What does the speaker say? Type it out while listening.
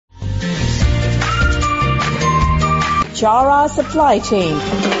Bichara Supply Chain,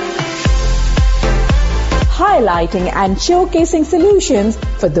 highlighting and showcasing solutions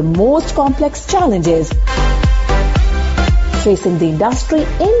for the most complex challenges facing the industry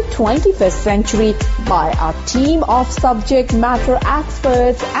in 21st century by our team of subject matter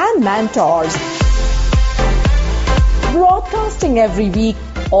experts and mentors. Broadcasting every week,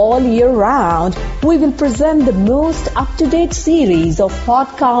 all year round, we will present the most up-to-date series of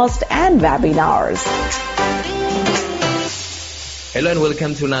podcasts and webinars. Hello and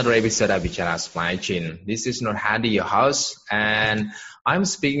welcome to another episode of Bichara Supply Chain. This is Nur Hadi, your host, and I'm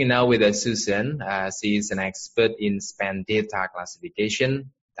speaking now with Susan. She is an expert in spend data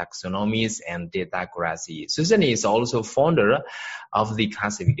classification, taxonomies, and data accuracy. Susan is also founder of the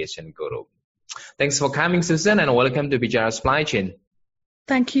Classification Guru. Thanks for coming, Susan, and welcome to Bichara Supply Chain.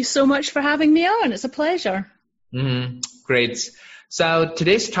 Thank you so much for having me on. It's a pleasure. Great. So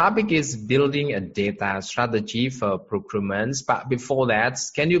today's topic is building a data strategy for procurements. But before that,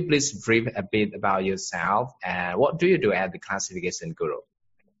 can you please brief a bit about yourself and what do you do at the Classification Guru?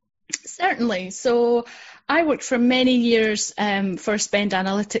 Certainly. So I worked for many years for a spend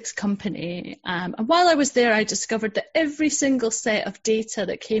analytics company. And while I was there, I discovered that every single set of data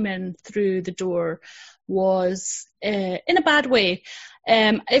that came in through the door was in a bad way.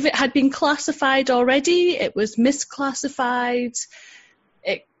 If it had been classified already, it was misclassified,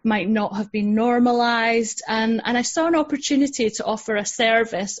 it might not have been normalized, and I saw an opportunity to offer a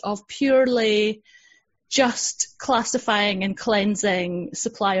service of purely just classifying and cleansing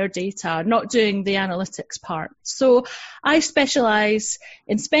supplier data, not doing the analytics part. So I specialise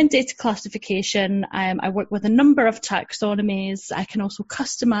in spend data classification. I work with a number of taxonomies. I can also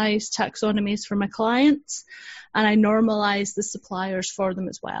customise taxonomies for my clients, and I normalise the suppliers for them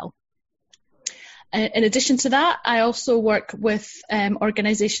as well. In addition to that, I also work with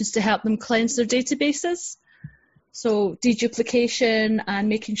organisations to help them cleanse their databases. So deduplication and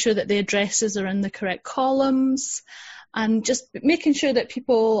making sure that the addresses are in the correct columns, and just making sure that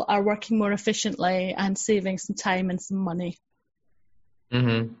people are working more efficiently and saving some time and some money.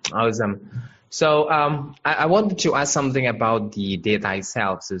 Awesome. So I wanted to ask something about the data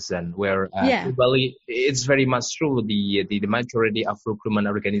itself, Susan, where globally it's very much true the majority of procurement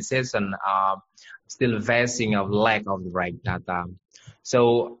organizations are still facing a lack of the right data.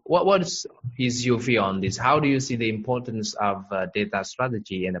 So what is your view on this? How do you see the importance of data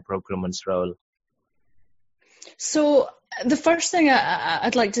strategy in a procurement's role? So the first thing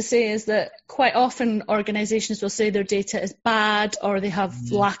I'd like to say is that quite often organizations will say their data is bad or they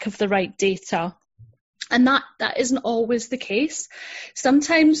have lack of the right data. And that isn't always the case.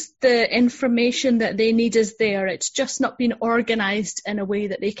 Sometimes the information that they need is there. It's just not been organized in a way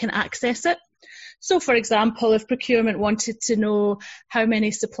that they can access it. So, for example, if procurement wanted to know how many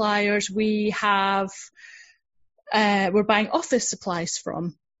suppliers we have, we're buying office supplies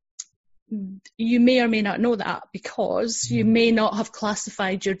from, you may or may not know that because you may not have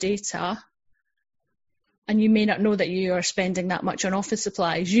classified your data and you may not know that you are spending that much on office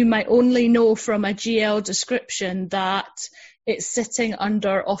supplies. You might only know from a GL description that it's sitting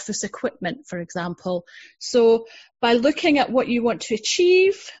under office equipment, for example. So by looking at what you want to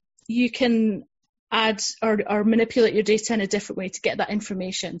achieve, you can add or manipulate your data in a different way to get that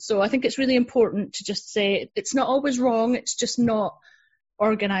information. So I think it's really important to just say it's not always wrong, it's just not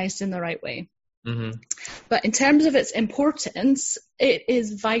organized in the right way. But in terms of its importance, it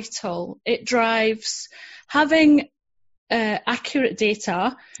is vital. It drives, having accurate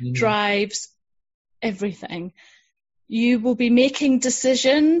data drives everything. You will be making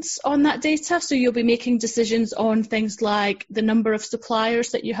decisions on that data. So you'll be making decisions on things like the number of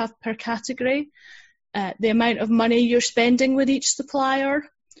suppliers that you have per category, the amount of money you're spending with each supplier,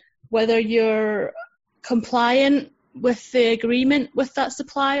 whether you're compliant with the agreement with that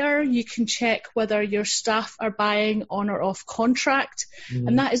supplier. You can check whether your staff are buying on or off contract.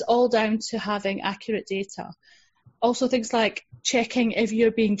 And that is all down to having accurate data. Also things like checking if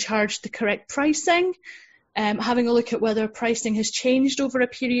you're being charged the correct pricing, having a look at whether pricing has changed over a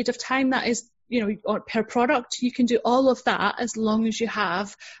period of time. That is, or per product. You can do all of that as long as you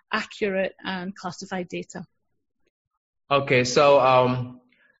have accurate and classified data. Okay, so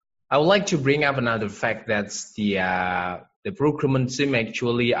I would like to bring up another fact that's the procurement team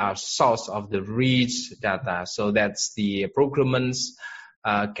actually are source of the rich data. So that's the procurements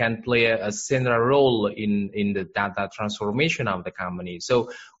can play a central role in the data transformation of the company.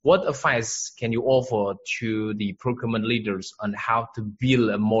 So what advice can you offer to the procurement leaders on how to build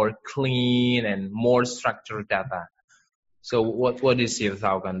a more clean and more structured data? So what is your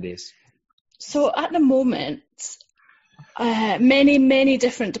thought on this? So at the moment, Many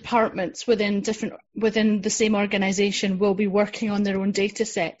different departments within the same organisation will be working on their own data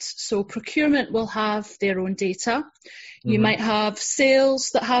sets. So procurement will have their own data. You might have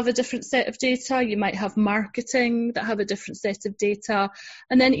sales that have a different set of data. You might have marketing that have a different set of data.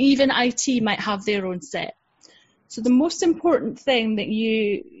 And then even IT might have their own set. So the most important thing that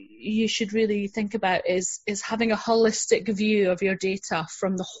you should really think about is having a holistic view of your data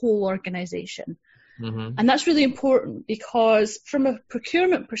from the whole organisation. And that's really important because from a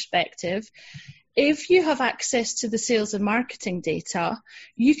procurement perspective, if you have access to the sales and marketing data,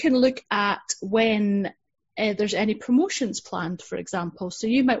 you can look at when there's any promotions planned, for example. So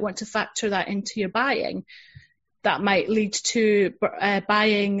you might want to factor that into your buying. That might lead to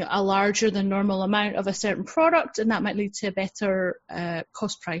buying a larger than normal amount of a certain product, and that might lead to a better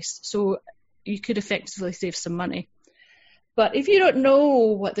cost price. So you could effectively save some money. But if you don't know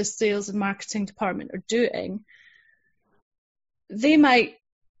what the sales and marketing department are doing, they might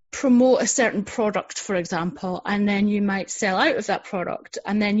promote a certain product, for example, and then you might sell out of that product,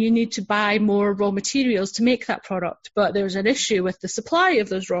 and then you need to buy more raw materials to make that product. But there's an issue with the supply of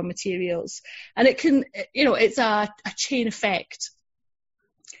those raw materials, and it can, it's a chain effect.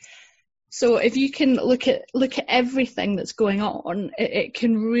 So if you can look at everything that's going on, it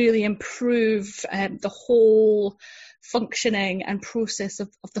can really improve the whole functioning and process of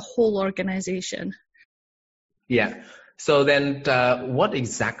the whole organization. Yeah. So then what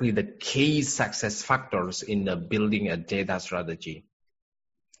exactly the key success factors in building a data strategy?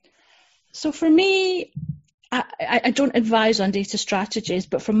 So for me, I don't advise on data strategies,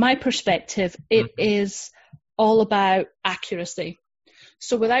 but from my perspective, it is all about accuracy.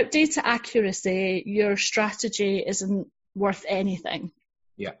 So without data accuracy, your strategy isn't worth anything.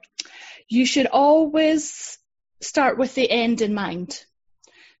 Yeah. You should always start with the end in mind.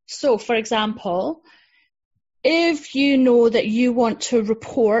 So, for example, if you know that you want to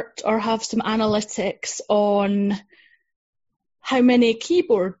report or have some analytics on how many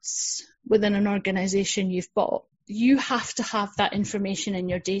keyboards within an organization you've bought, you have to have that information in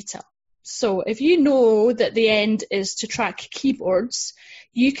your data. So if you know that the end is to track keyboards,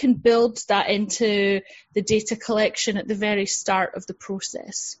 you can build that into the data collection at the very start of the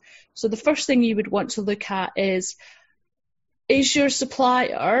process. So the first thing you would want to look at is your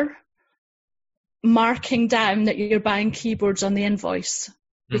supplier marking down that you're buying keyboards on the invoice?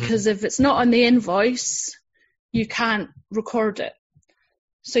 Because if it's not on the invoice, you can't record it.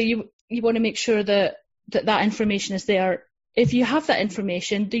 So you want to make sure that information is there. If you have that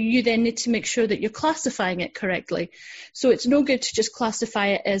information, you then need to make sure that you're classifying it correctly. So it's no good to just classify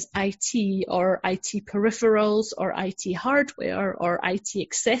it as IT or IT peripherals or IT hardware or IT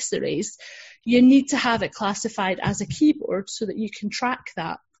accessories. You need to have it classified as a keyboard so that you can track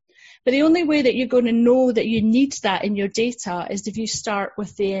that. But the only way that you're going to know that you need that in your data is if you start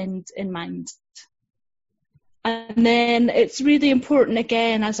with the end in mind. And then it's really important,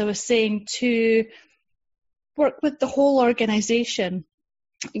 again, as I was saying, to work with the whole organization.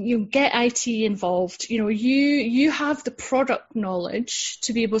 You get IT involved. You have the product knowledge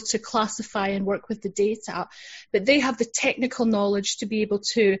to be able to classify and work with the data, but they have the technical knowledge to be able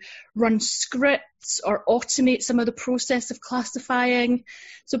to run scripts or automate some of the process of classifying.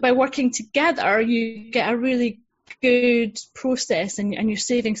 So by working together, you get a really good process and you're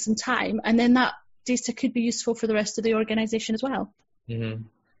saving some time. And then that data could be useful for the rest of the organization as well. Mm-hmm.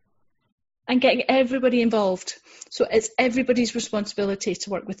 And getting everybody involved. So it's everybody's responsibility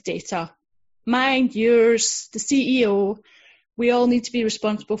to work with data. Mine, yours, the CEO, we all need to be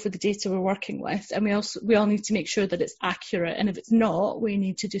responsible for the data we're working with. And we all need to make sure that it's accurate. And if it's not, we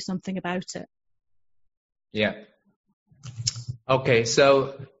need to do something about it. Yeah. Okay,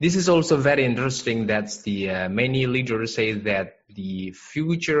 so this is also very interesting that the many leaders say that the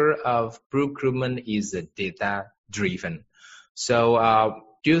future of procurement is data-driven. So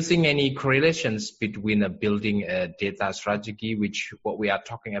do you think any correlations between building a data strategy, which what we are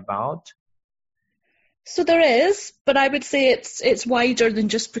talking about? So there is, but I would say it's wider than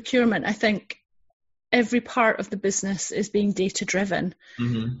just procurement. I think every part of the business is being data-driven.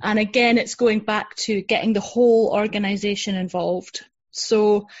 Mm-hmm. And again, it's going back to getting the whole organization involved.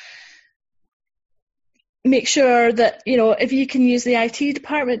 So make sure that, if you can use the IT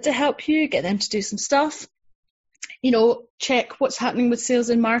department to help you, get them to do some stuff. Check what's happening with sales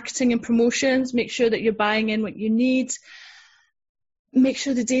and marketing and promotions. Make sure that you're buying in what you need. Make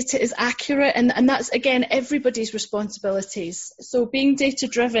sure the data is accurate. And that's, again, everybody's responsibilities. So being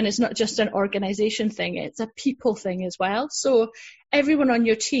data-driven is not just an organization thing. It's a people thing as well. So everyone on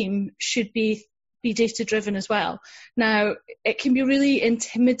your team should be data-driven as well. Now, it can be really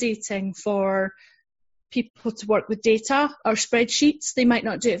intimidating for people to work with data or spreadsheets. They might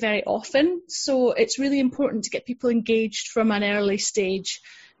not do it very often. So it's really important to get people engaged from an early stage,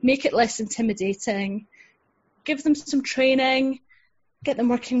 make it less intimidating, give them some training, get them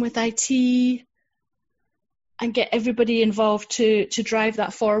working with IT, and get everybody involved to drive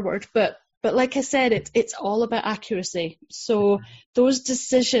that forward. But like I said, it's all about accuracy. So those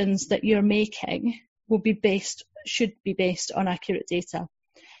decisions that you're making should be based on accurate data.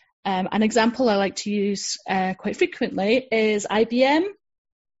 An example I like to use quite frequently is IBM.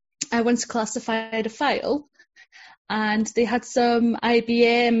 I once classified a file, and they had some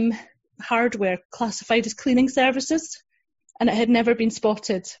IBM hardware classified as cleaning services, and it had never been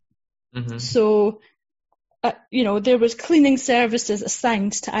spotted. Mm-hmm. So, there was cleaning services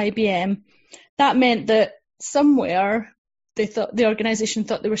assigned to IBM. That meant that somewhere the organisation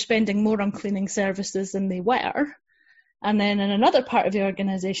thought they were spending more on cleaning services than they were. And then in another part of the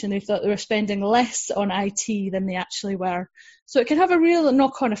organisation, they thought they were spending less on IT than they actually were. So it can have a real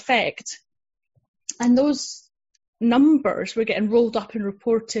knock-on effect. And those numbers were getting rolled up and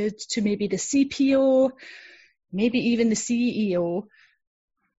reported to maybe the CPO, maybe even the CEO,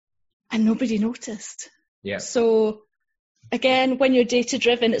 and nobody noticed. Yeah. So again, when you're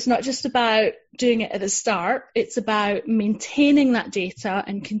data-driven, it's not just about doing it at the start. It's about maintaining that data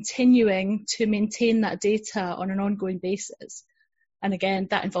and continuing to maintain that data on an ongoing basis. And again,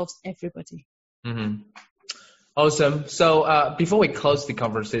 that involves everybody. Mm-hmm. Awesome. So before we close the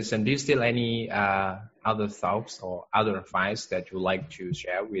conversation, do you still any other thoughts or other advice that you'd like to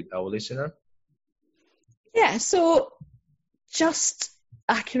share with our listener? Yeah, so just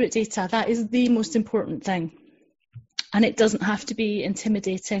accurate data, that is the most important thing. And it doesn't have to be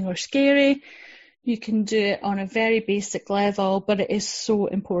intimidating or scary. You can do it on a very basic level, but it is so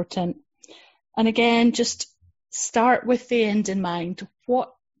important. And again, just start with the end in mind.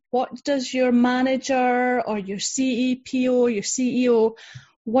 What does your manager or your CEPO, your CEO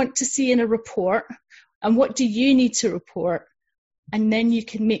want to see in a report? And what do you need to report? And then you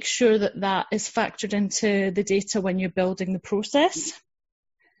can make sure that is factored into the data when you're building the process.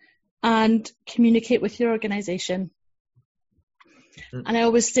 And communicate with your organisation. And I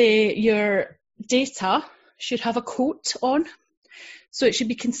always say your data should have a quote on. So it should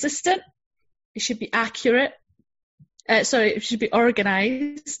be consistent, it should be accurate, it should be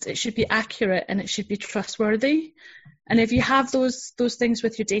organised, it should be accurate, and it should be trustworthy. And if you have those things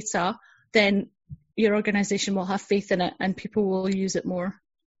with your data, then your organisation will have faith in it and people will use it more.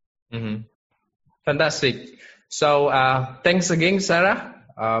 Mm-hmm. Fantastic. So thanks again, Sarah,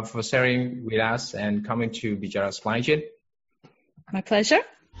 for sharing with us and coming to Bicara Supply Chain. My pleasure.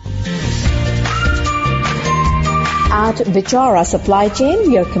 At Bicara Supply Chain,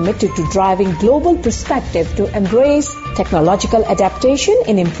 we are committed to driving global perspective to embrace technological adaptation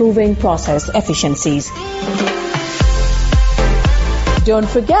in improving process efficiencies. Don't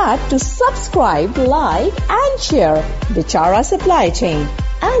forget to subscribe, like, and share Bicara Supply Chain.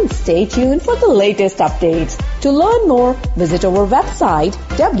 And stay tuned for the latest updates. To learn more, visit our website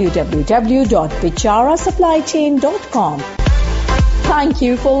www.bicharasupplychain.com. Thank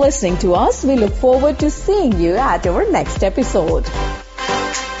you for listening to us. We look forward to seeing you at our next episode.